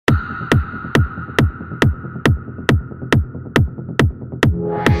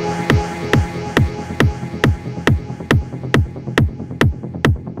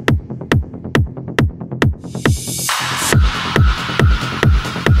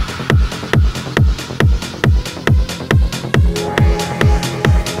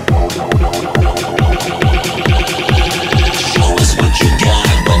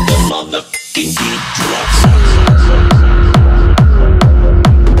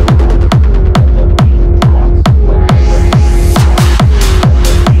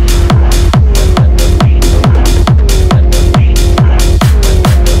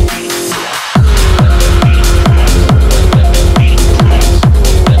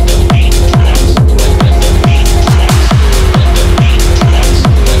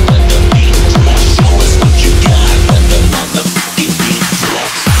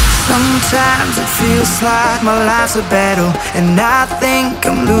life's a battle, and I think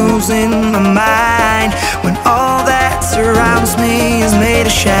I'm losing my mind when all that surrounds me is made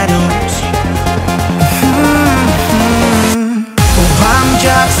of shadows. Oh, I'm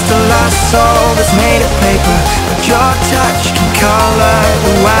just a lost soul that's made of paper, but your touch can color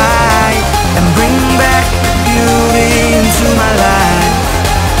the white and bring back the beauty into my life.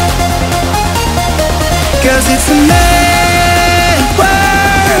 'Cause it's a mad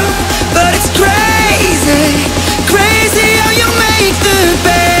world, but it's crazy, crazy how you make the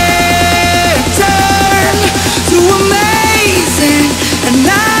bad turn to amazing. And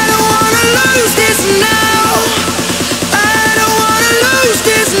I don't wanna lose this now, I don't wanna lose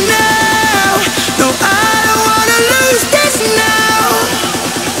this now, no, I don't wanna lose this now.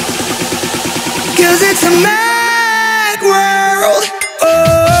 'Cause it's a mad world, oh.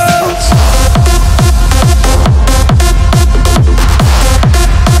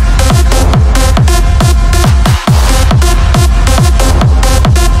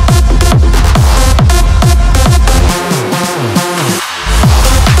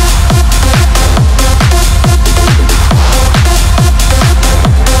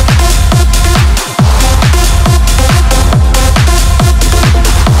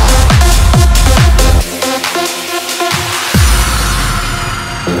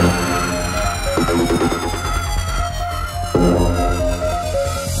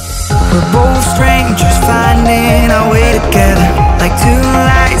 Both strangers finding our way together, like two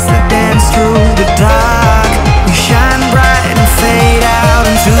lights that dance through the dark. We shine bright and fade out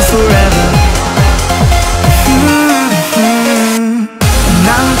into forever. And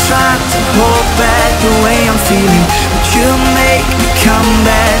I'm trying to hold back the way I'm feeling, but you make me come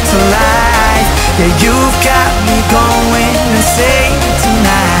back to life. Yeah, you've got me going insane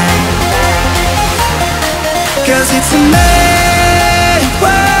tonight. 'Cause it's a mad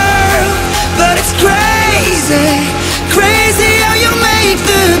world, but it's crazy, crazy how you make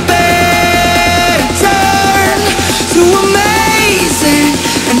the bad turn to amazing.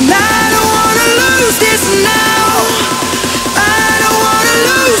 And I don't wanna lose this now, I don't wanna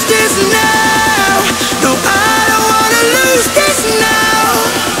lose this now, no, I don't wanna lose this now.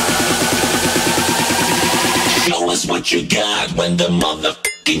 Show us what you got when the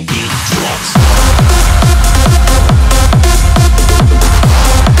motherfucking beat drops.